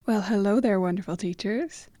Well, hello there, wonderful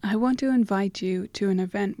teachers. I want to invite you to an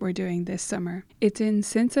event we're doing this summer. It's in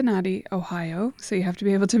Cincinnati, Ohio, so you have to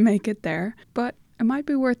be able to make it there, but it might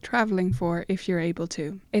be worth traveling for if you're able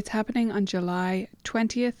to. It's happening on July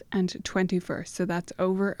 20th and 21st, so that's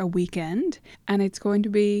over a weekend, and it's going to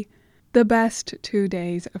be the best 2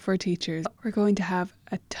 days for teachers. We're going to have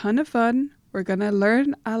a ton of fun. We're going to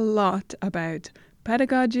learn a lot about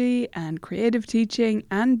pedagogy and creative teaching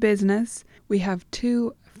and business. We have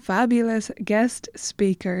 2 fabulous guest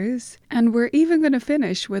speakers, and we're even going to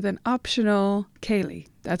finish with an optional Ceilidh.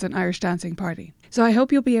 That's an Irish dancing party. So I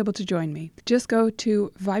hope you'll be able to join me. Just go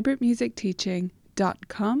to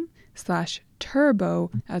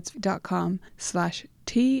vibrantmusicteaching.com/turbo. That's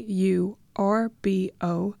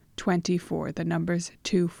 .com/TURBO24. The number's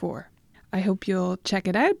 24. I hope you'll check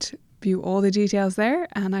it out, view all the details there,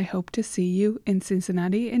 and I hope to see you in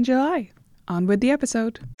Cincinnati in July. On with the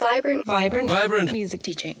episode. Vibrant music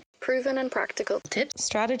teaching. Proven and practical tips,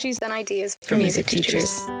 strategies, and ideas for music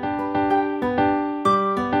teachers.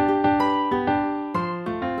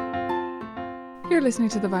 You're listening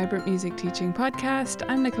to the Vibrant Music Teaching Podcast.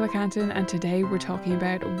 I'm Nicola Canton, and today we're talking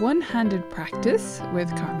about one-handed practice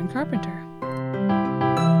with Carmen Carpenter.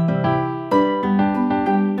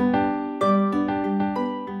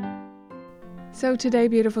 So today,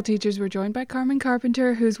 beautiful teachers, we're joined by Carmen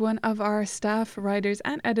Carpenter, who's one of our staff writers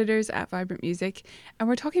and editors at Vibrant Music, and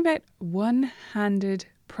we're talking about one-handed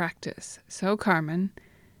practice. So Carmen,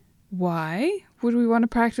 why would we want to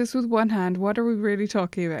practice with one hand? What are we really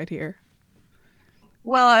talking about here?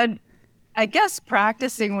 Well, I guess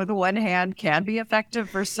practicing with one hand can be effective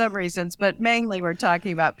for some reasons, but mainly we're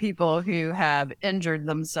talking about people who have injured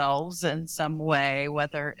themselves in some way,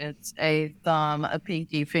 whether it's a thumb, a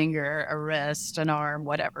pinky finger, a wrist, an arm,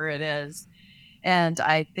 whatever it is. And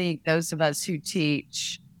I think those of us who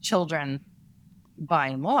teach children, by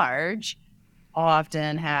and large,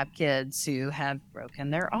 often have kids who have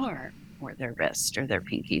broken their arm or their wrist or their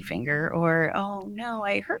pinky finger, or, oh no,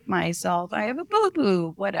 I hurt myself, I have a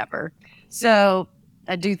boo-boo, whatever. So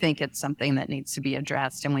I do think it's something that needs to be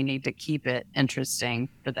addressed, and we need to keep it interesting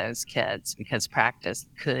for those kids, because practice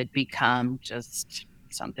could become just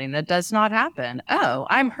something that does not happen. Oh,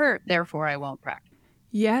 I'm hurt, therefore I won't practice.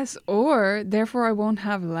 Yes, or therefore I won't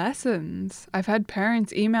have lessons. I've had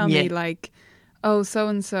parents email me like, oh,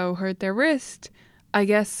 so-and-so hurt their wrist, I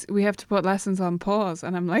guess we have to put lessons on pause.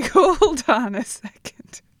 And I'm like, hold on a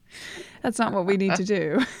second. That's not what we need to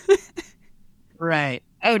do. Right.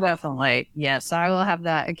 Oh, definitely. Yes, I will have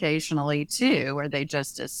that occasionally too, where they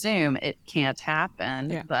just assume it can't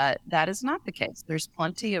happen. But that is not the case. There's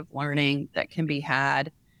plenty of learning that can be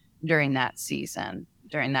had during that season,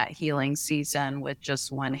 during that healing season with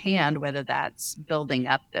just one hand, whether that's building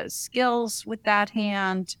up those skills with that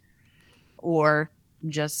hand or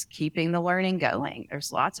just keeping the learning going.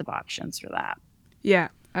 There's lots of options for that. Yeah,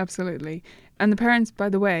 absolutely. And the parents, by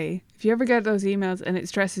the way, if you ever get those emails and it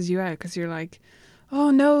stresses you out because you're like, oh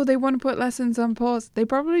no, they want to put lessons on pause, they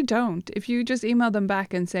probably don't. If you just email them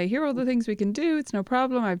back and say, here are all the things we can do, it's no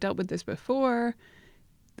problem, I've dealt with this before.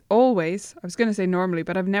 Always, I was going to say normally,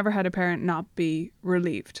 but I've never had a parent not be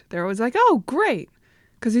relieved. They're always like, oh, great,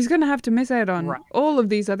 because he's going to have to miss out on all of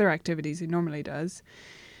these other activities he normally does.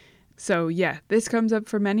 So yeah, this comes up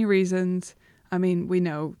for many reasons. I mean, we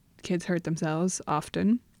know kids hurt themselves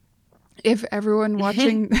often. If everyone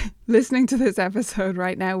watching, listening to this episode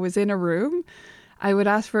right now was in a room, I would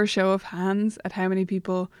ask for a show of hands at how many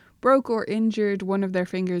people broke or injured one of their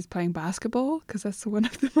fingers playing basketball, because that's one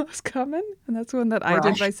of the most common. And that's one that I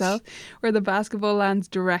did myself, where the basketball lands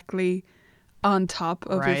directly on top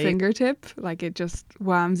of your fingertip. Like it just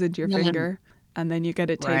whams into your finger, and then you get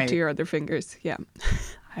it taped to your other fingers. Yeah.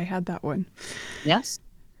 I had that one. Yes,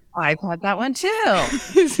 I've had that one too.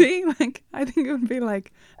 You see, like, I think it would be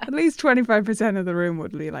like at least 25% of the room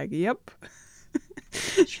would be like, yep.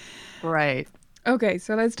 Right. Okay,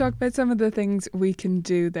 so let's talk about some of the things we can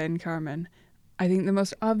do then, Carmen. I think the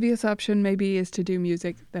most obvious option maybe is to do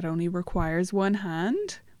music that only requires one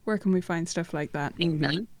hand. Where can we find stuff like that?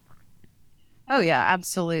 Mm-hmm. Oh, yeah,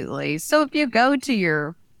 absolutely. So if you go to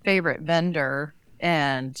your favorite vendor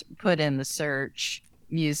and put in the search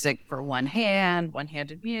music for one hand,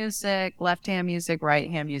 one-handed music, left-hand music,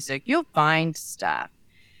 right-hand music, you'll find stuff.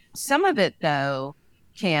 Some of it, though,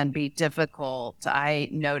 can be difficult. I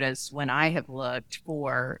notice when I have looked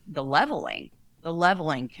for the leveling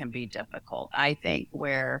can be difficult, I think,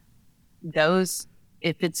 where those,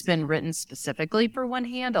 if it's been written specifically for one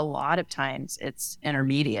hand, a lot of times it's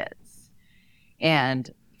intermediates.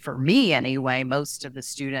 And for me anyway, most of the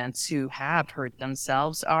students who have hurt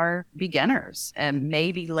themselves are beginners and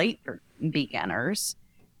maybe late beginners.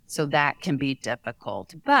 So that can be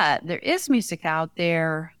difficult. But there is music out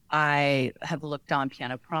there. I have looked on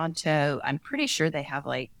Piano Pronto. I'm pretty sure they have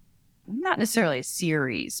like, not necessarily a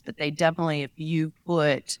series, but they definitely, if you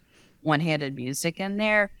put one-handed music in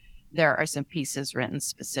there, there are some pieces written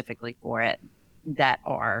specifically for it that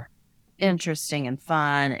are interesting and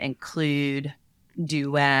fun, include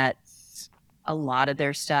duets, a lot of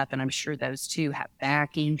their stuff. And I'm sure those two have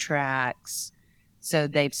backing tracks. So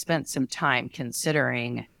they've spent some time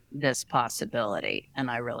considering this possibility.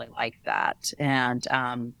 And I really like that. And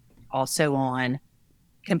also on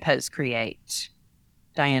Compose Create,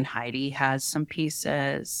 Diane Heidi has some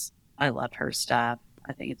pieces. I love her stuff.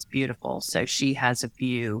 I think it's beautiful. So she has a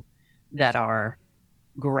few that are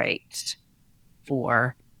great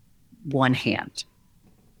for one hand.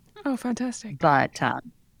 Oh, fantastic. But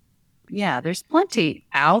yeah, there's plenty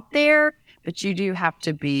out there, but you do have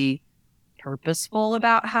to be purposeful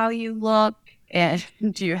about how you look, and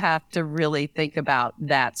you have to really think about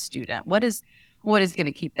that student. What is going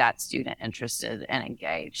to keep that student interested and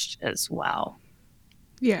engaged as well?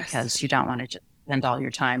 Yes. Because you don't want to just spend all your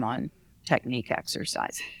time on technique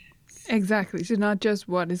exercise. Exactly. So not just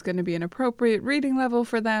what is going to be an appropriate reading level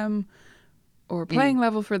for them or playing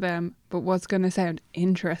level for them, but what's going to sound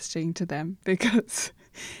interesting to them, because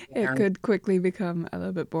it could quickly become a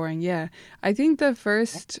little bit boring. Yeah. I think the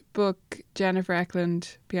first book Jennifer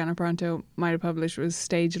Eklund, Piano Pronto, might have published was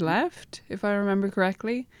Stage Left, if I remember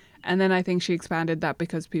correctly. And then I think she expanded that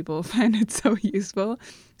because people found it so useful.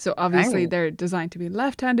 So obviously they're designed to be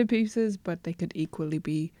left-handed pieces, but they could equally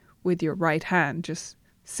be with your right hand. Just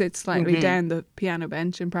sit slightly down the piano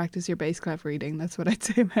bench and practice your bass clef reading. That's what I'd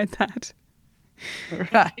say about that.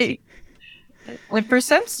 Right. And for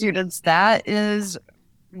some students, that is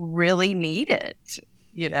really needed.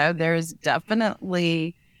 You know, there's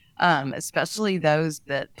definitely, especially those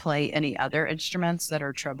that play any other instruments that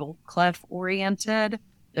are treble clef oriented,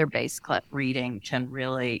 their bass clef reading can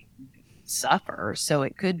really suffer. So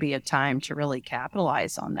it could be a time to really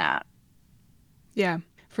capitalize on that. Yeah,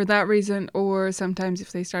 for that reason, or sometimes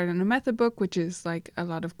if they start in a method book, which is like a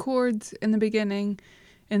lot of chords in the beginning,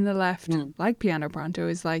 in the left, like Piano Pronto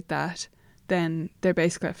is like that, then their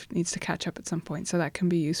bass clef needs to catch up at some point. So that can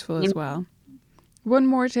be useful as well. One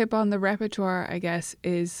more tip on the repertoire, I guess,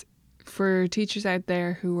 is for teachers out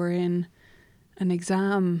there who are in an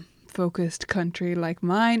exam focused country like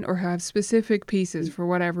mine, or have specific pieces for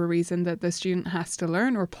whatever reason that the student has to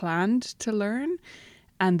learn or planned to learn,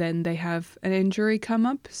 and then they have an injury come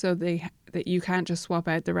up, so that you can't just swap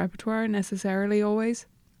out the repertoire necessarily always.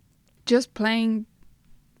 Just playing,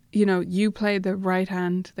 you know, you play the right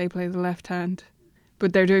hand, they play the left hand,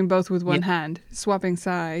 but they're doing both with one hand, swapping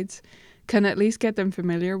sides, can at least get them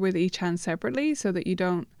familiar with each hand separately, so that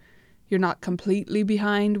you're not completely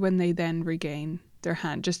behind when they then regain their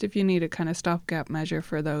hand. Just if you need a kind of stopgap measure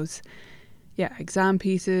for those, exam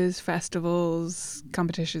pieces, festivals,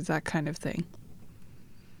 competitions, that kind of thing.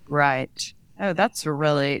 Right. Oh,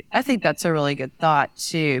 I think that's a really good thought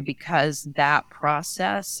too, because that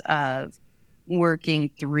process of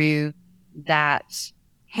working through that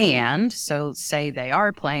hand, so say they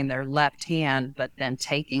are playing their left hand, but then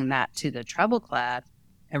taking that to the treble clef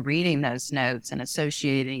and reading those notes and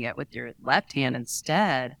associating it with your left hand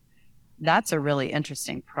instead, that's a really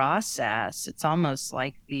interesting process. It's almost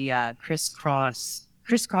like the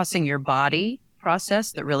crisscrossing your body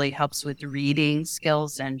process that really helps with reading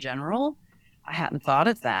skills in general. I hadn't thought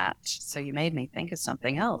of that. So you made me think of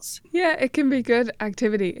something else. Yeah, it can be good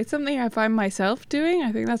activity. It's something I find myself doing.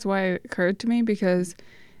 I think that's why it occurred to me, because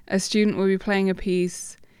a student will be playing a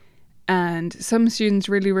piece, and some students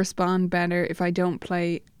really respond better if I don't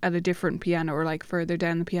play at a different piano or like further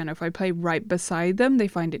down the piano. If I play right beside them, they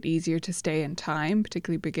find it easier to stay in time,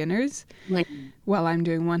 particularly beginners, while I'm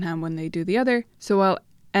doing one hand when they do the other. So I'll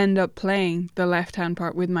end up playing the left hand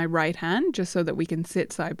part with my right hand, just so that we can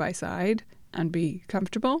sit side by side and be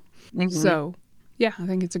comfortable. So yeah, I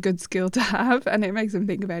think it's a good skill to have, and it makes them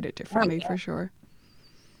think about it differently for sure.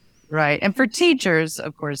 Right. And for teachers,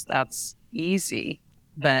 of course, that's easy.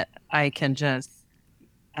 But I can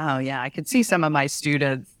I could see some of my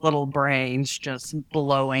students' little brains just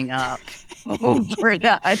blowing up over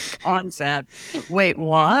that concept. Wait,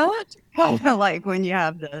 what? Like when you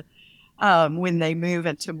have when they move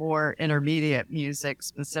into more intermediate music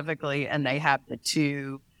specifically, and they have the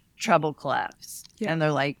two treble clefs, and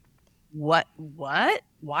they're like, what? Why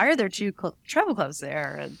are there two treble clefs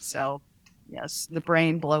there? And so, yes, the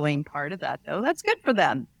brain blowing part of that, though, that's good for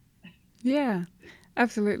them. Yeah.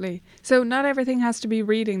 Absolutely. So not everything has to be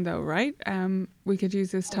reading, though, right? We could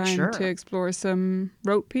use this time to explore some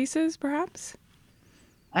rote pieces, perhaps?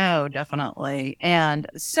 Oh, definitely. And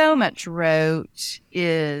so much rote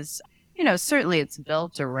is, certainly it's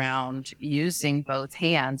built around using both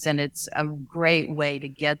hands, and it's a great way to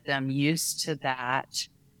get them used to that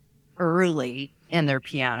early in their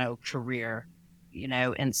piano career.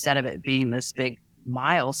 Instead of it being this big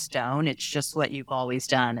milestone, it's just what you've always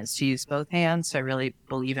done is to use both hands. So I really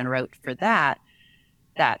believe in rote for that.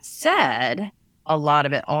 That said, a lot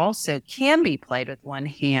of it also can be played with one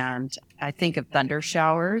hand. I think of Thunder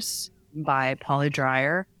Showers by Paula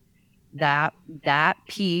Dreyer. That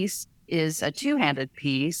piece is a two-handed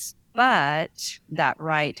piece, but that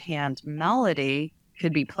right hand melody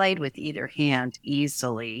could be played with either hand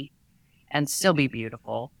easily and still be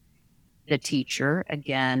beautiful. The teacher,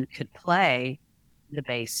 again, could play the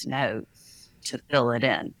bass notes to fill it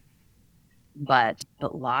in. But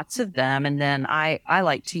lots of them. And then I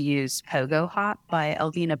like to use Pogo Hop by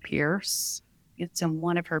Elvina Pierce. It's in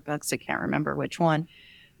one of her books. I can't remember which one,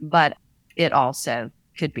 but it also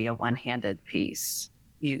could be a one-handed piece.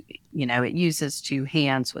 It uses two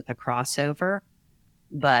hands with a crossover,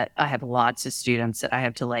 but I have lots of students that I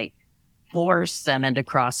have to force them into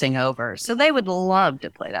crossing over. So they would love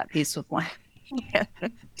to play that piece with one hand.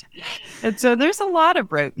 And so there's a lot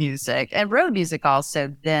of rote music, and rote music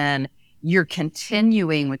also then you're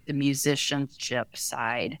continuing with the musicianship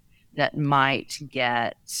side that might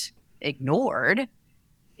get ignored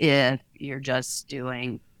if you're just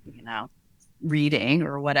doing, reading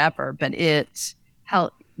or whatever. But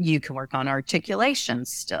you can work on articulation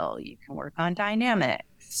still. You can work on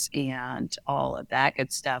dynamics and all of that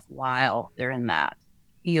good stuff while they're in that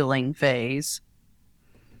healing phase.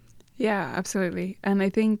 Yeah, absolutely. And I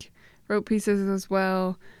think rote pieces as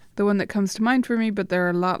well, the one that comes to mind for me, but there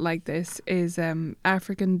are a lot like this, is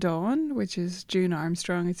African Dawn, which is June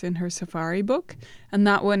Armstrong. It's in her Safari book. And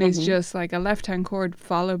that one is just like a left-hand chord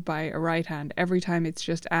followed by a right hand. Every time it's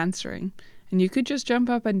just answering. And you could just jump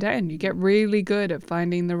up and down. You get really good at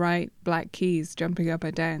finding the right black keys, jumping up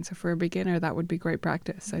and down. So for a beginner, that would be great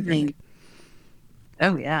practice, I think.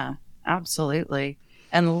 Oh, yeah, absolutely.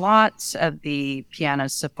 And lots of the Piano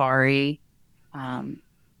Safari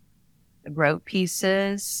rote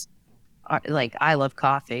pieces are I Love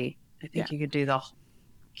Coffee. I think you could do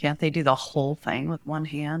can't they do the whole thing with one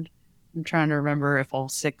hand? I'm trying to remember if all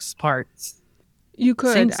 6 parts. You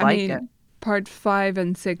could. Seems I like mean, it. Part 5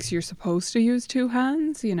 and 6, you're supposed to use 2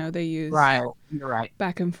 hands. They use You're right.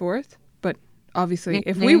 back and forth. But obviously,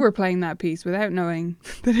 if we were playing that piece without knowing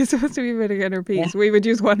that it's supposed to be a beginner piece, we would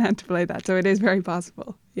use one hand to play that. So it is very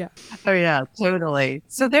possible. Yeah. Oh, yeah, totally.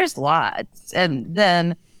 So there's lots. And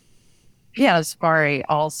then Piano Safari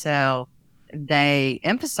also, they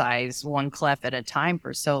emphasize one clef at a time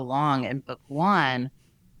for so long in book 1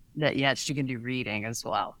 that, yes, you can do reading as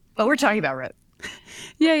well. But we're talking about rote.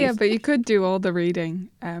 Yeah, but you could do all the reading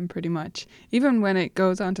pretty much. Even when it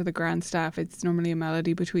goes onto the grand staff, it's normally a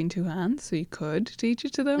melody between 2 hands, so you could teach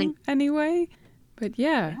it to them anyway. But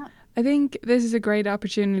yeah, I think this is a great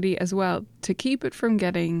opportunity as well to keep it from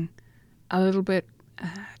getting a little bit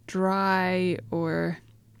dry or,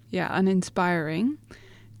 uninspiring,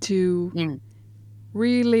 to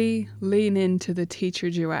really lean into the teacher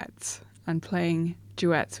duets and playing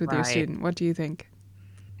duets with your student. What do you think?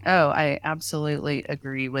 Oh, I absolutely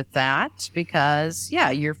agree with that because,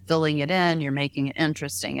 you're filling it in, you're making it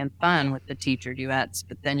interesting and fun with the teacher duets,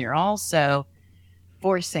 but then you're also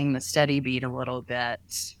forcing the steady beat a little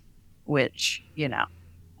bit, which,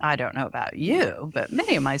 I don't know about you, but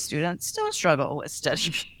many of my students still struggle with steady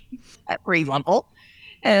beat at pre-level.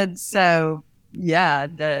 And so,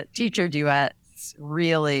 the teacher duets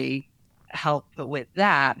really help with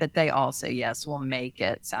that, but they also, will make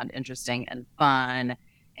it sound interesting and fun.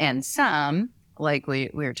 And some, like we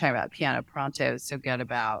were talking about Piano Pronto, so good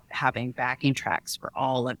about having backing tracks for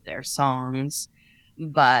all of their songs.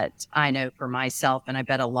 But I know for myself, and I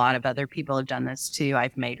bet a lot of other people have done this too,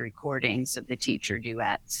 I've made recordings of the teacher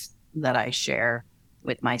duets that I share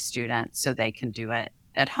with my students so they can do it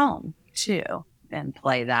at home too and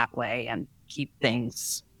play that way and keep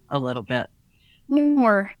things a little bit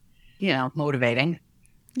more, motivating.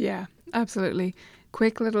 Yeah, absolutely.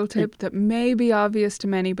 Quick little tip that may be obvious to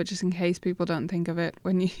many, but just in case people don't think of it,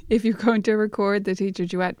 if you're going to record the teacher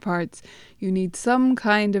duet parts, you need some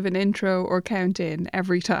kind of an intro or count in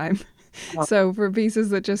every time. So for pieces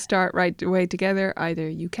that just start right away together, either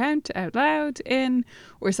you count out loud in,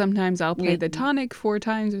 or sometimes I'll play the tonic 4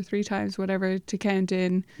 times or 3 times, whatever, to count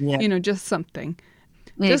in, just something.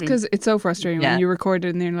 Just because it's so frustrating when you record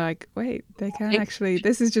it and you're like, wait, they can't actually,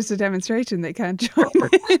 this is just a demonstration, they can't join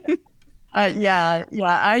in.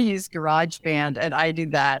 I use GarageBand and I do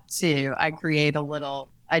that too. I create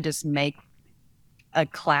I just make a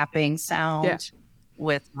clapping sound Yeah.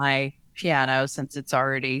 with my piano since it's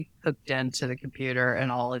already hooked into the computer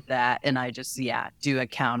and all of that. And I just, do a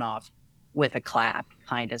count off with a clap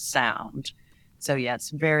kind of sound. So, yes,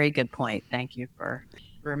 very good point. Thank you for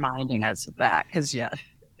reminding us of that. Because,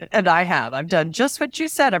 and I've done just what you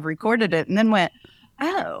said. I've recorded it and then went,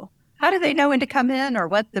 oh, how do they know when to come in or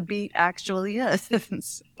what the beat actually is?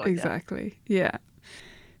 Exactly. Yeah.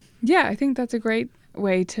 Yeah, I think that's a great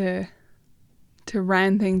way to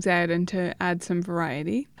round things out and to add some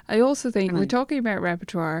variety. I also think we're talking about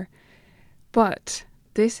repertoire, but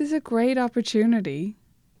this is a great opportunity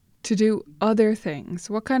to do other things.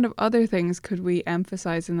 What kind of other things could we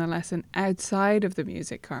emphasize in the lesson outside of the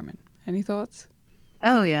music, Carmen? Any thoughts?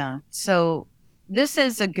 Oh, yeah. So this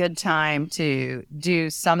is a good time to do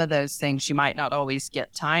some of those things you might not always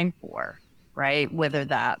get time for, right? Whether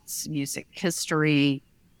that's music history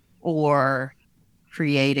or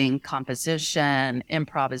creating composition,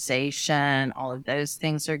 improvisation, all of those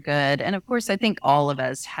things are good. And of course, I think all of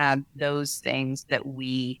us have those things that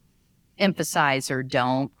we emphasize or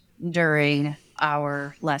don't during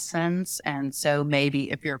our lessons. And so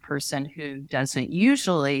maybe if you're a person who doesn't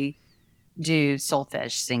usually do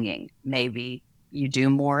solfege singing, maybe you do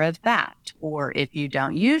more of that. Or if you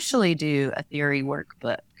don't usually do a theory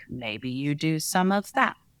workbook, maybe you do some of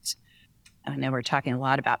that. I know we're talking a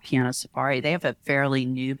lot about Piano Safari. They have a fairly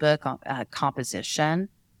new book, composition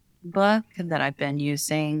book that I've been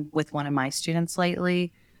using with one of my students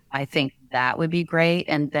lately. I think that would be great.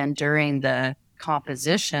 And then during the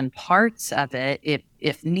composition parts of it,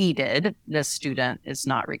 if needed, the student is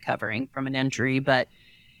not recovering from an injury, but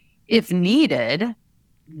if needed,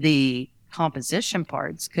 the composition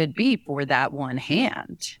parts could be for that one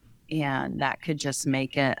hand. And that could just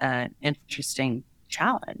make it an interesting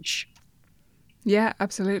challenge. Yeah,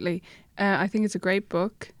 absolutely. I think it's a great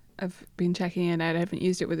book. I've been checking it out. I haven't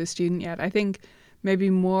used it with a student yet. I think maybe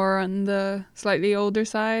more on the slightly older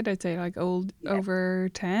side. I'd say like over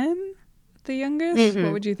 10, the youngest. Mm-hmm.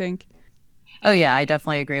 What would you think? Oh, yeah, I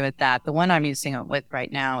definitely agree with that. The one I'm using it with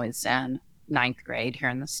right now is in 9th grade here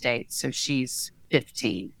in the States. So she's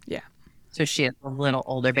 15. Yeah. So she is a little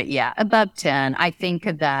older, but above 10. I think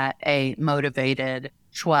that a motivated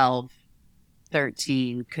 12,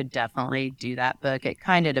 13 could definitely do that book. It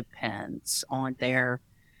kind of depends on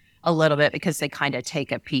a little bit because they kind of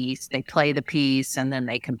take a piece, they play the piece, and then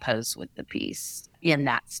they compose with the piece in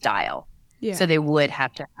that style. Yeah. So they would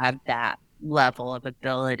have to have that level of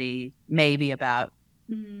ability, maybe about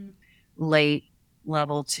late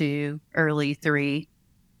level 2, early 3.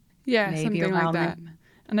 Yeah, something like that.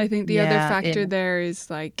 And I think the other factor there is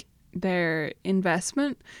like their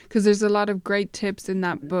investment, because there's a lot of great tips in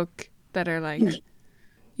that book that are like,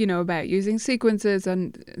 about using sequences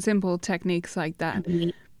and simple techniques like that.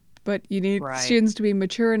 But you need students to be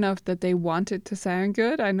mature enough that they want it to sound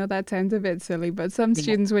good. I know that sounds a bit silly, but some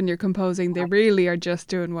students, when you're composing, they really are just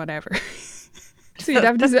doing whatever. So you'd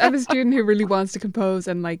have to have a student who really wants to compose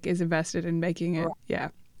and like is invested in making it. Yeah.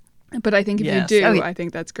 But I think if you do, I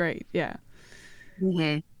think that's great. Yeah.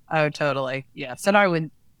 Mm-hmm. Oh, totally. Yes. And I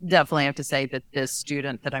would definitely have to say that this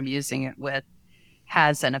student that I'm using it with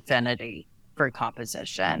has an affinity for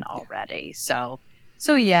composition already. So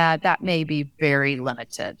that may be very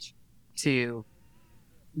limited to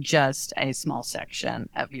just a small section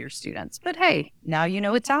of your students. But hey, now you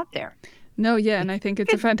know it's out there. No, yeah, and I think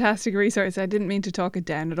it's a fantastic resource. I didn't mean to talk it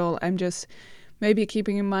down at all. I'm just maybe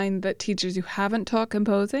keeping in mind that teachers who haven't taught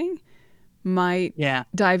composing might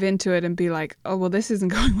dive into it and be like, oh, well, this isn't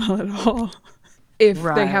going well at all. If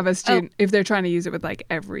they have a student, if they're trying to use it with like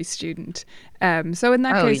every student. So in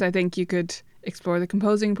that case, I think you could explore the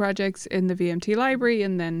composing projects in the VMT library,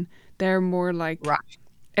 and then they're more like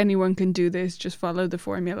anyone can do this, just follow the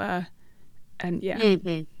formula. And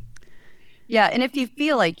and if you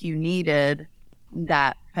feel like you needed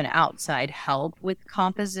that kind of outside help with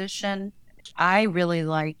composition, I really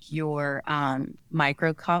like your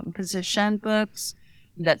micro composition books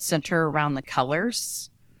that center around the colors.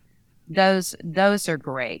 Those are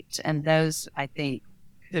great, and those I think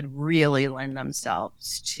could really lend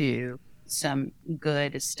themselves to some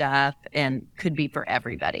good stuff and could be for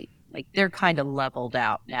everybody. Like they're kind of leveled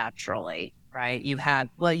out naturally, right? You have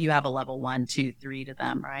a level 1, 2, 3 to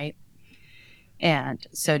them, right? And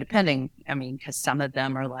so because some of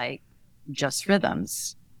them are like just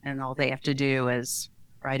rhythms and all they have to do is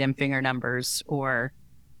write in finger numbers or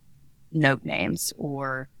note names,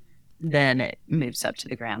 or then it moves up to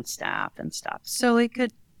the grand staff and stuff. So it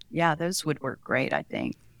could, those would work great, I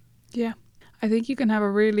think. Yeah. I think you can have a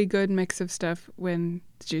really good mix of stuff when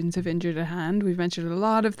students have injured a hand. We've mentioned a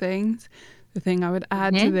lot of things. The thing I would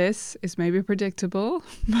add to this is maybe predictable,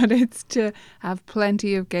 but it's to have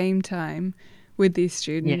plenty of game time with these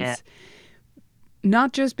students. Yeah.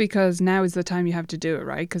 Not just because now is the time you have to do it,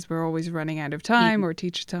 right? Because we're always running out of time, or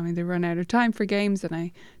teachers tell me they run out of time for games, and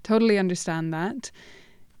I totally understand that.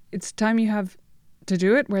 It's time you have to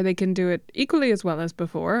do it where they can do it equally as well as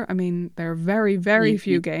before. I mean, there are very, very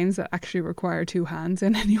few games that actually require two hands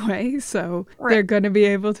in any way, so they're going to be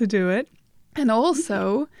able to do it. And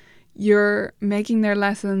also, you're making their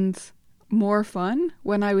lessons more fun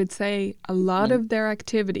when I would say a lot of their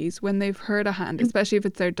activities, when they've heard a hand, especially if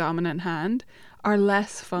it's their dominant hand, are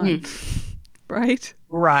less fun, right?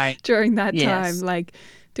 Right. During that time, like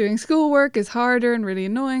doing schoolwork is harder and really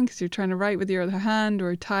annoying because you're trying to write with your other hand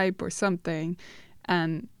or type or something.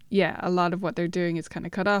 And yeah, a lot of what they're doing is kind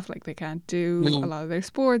of cut off, like they can't do a lot of their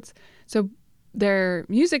sports. So their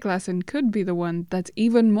music lesson could be the one that's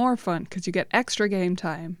even more fun because you get extra game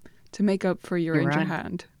time to make up for your injured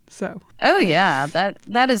hand. So. Oh yeah,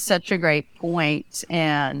 that is such a great point.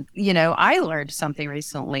 And I learned something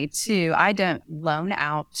recently too. I don't loan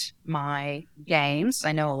out my games.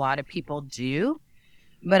 I know a lot of people do,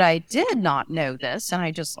 but I did not know this, and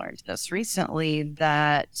I just learned this recently,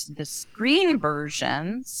 that the screen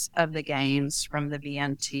versions of the games from the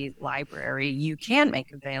VMT library you can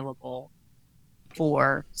make available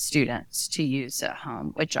for students to use at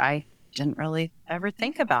home, which I didn't really ever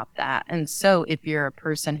think about that. And so if you're a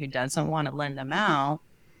person who doesn't want to lend them out,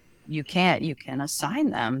 you can assign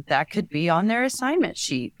them. That could be on their assignment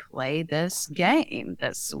sheet. Play this game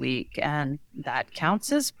this week, and that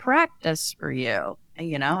counts as practice for you.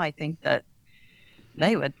 I think that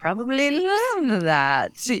they would probably love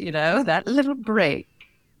that, that little break.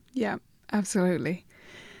 Yeah, absolutely.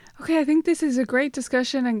 Okay, I think this is a great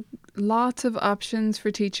discussion and lots of options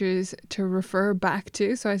for teachers to refer back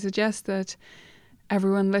to. So I suggest that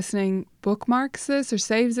everyone listening bookmarks this or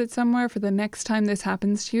saves it somewhere for the next time this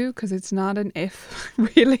happens to you, because it's not an if,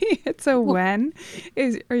 really. It's a when.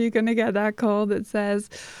 Are you going to get that call that says,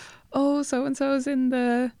 oh, so-and-so's in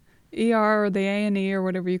the ER or the A&E or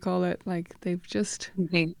whatever you call it. Like they've just...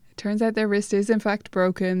 Turns out their wrist is in fact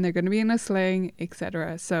broken. They're going to be in a sling,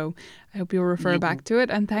 etc. So I hope you'll refer back to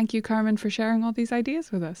it. And thank you, Carmen, for sharing all these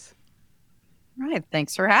ideas with us. Right.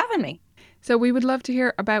 Thanks for having me. So we would love to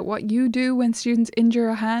hear about what you do when students injure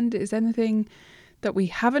a hand. Is anything that we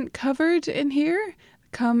haven't covered in here?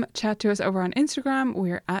 Come chat to us over on Instagram.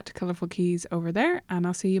 We're at Colourful Keys over there. And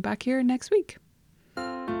I'll see you back here next week.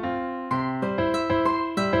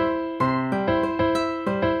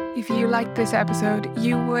 If you liked this episode,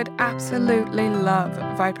 you would absolutely love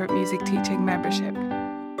Vibrant Music Teaching membership.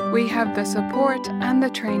 We have the support and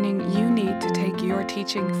the training you need to take your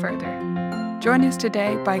teaching further. Join us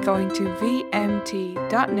today by going to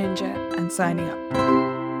vmt.ninja and signing up.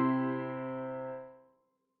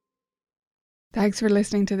 Thanks for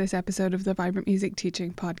listening to this episode of the Vibrant Music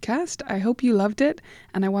Teaching podcast. I hope you loved it,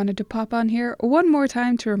 and I wanted to pop on here one more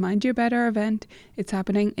time to remind you about our event. It's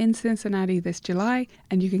happening in Cincinnati this July,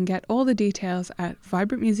 and you can get all the details at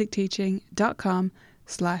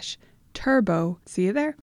vibrantmusicteaching.com/turbo. See you there.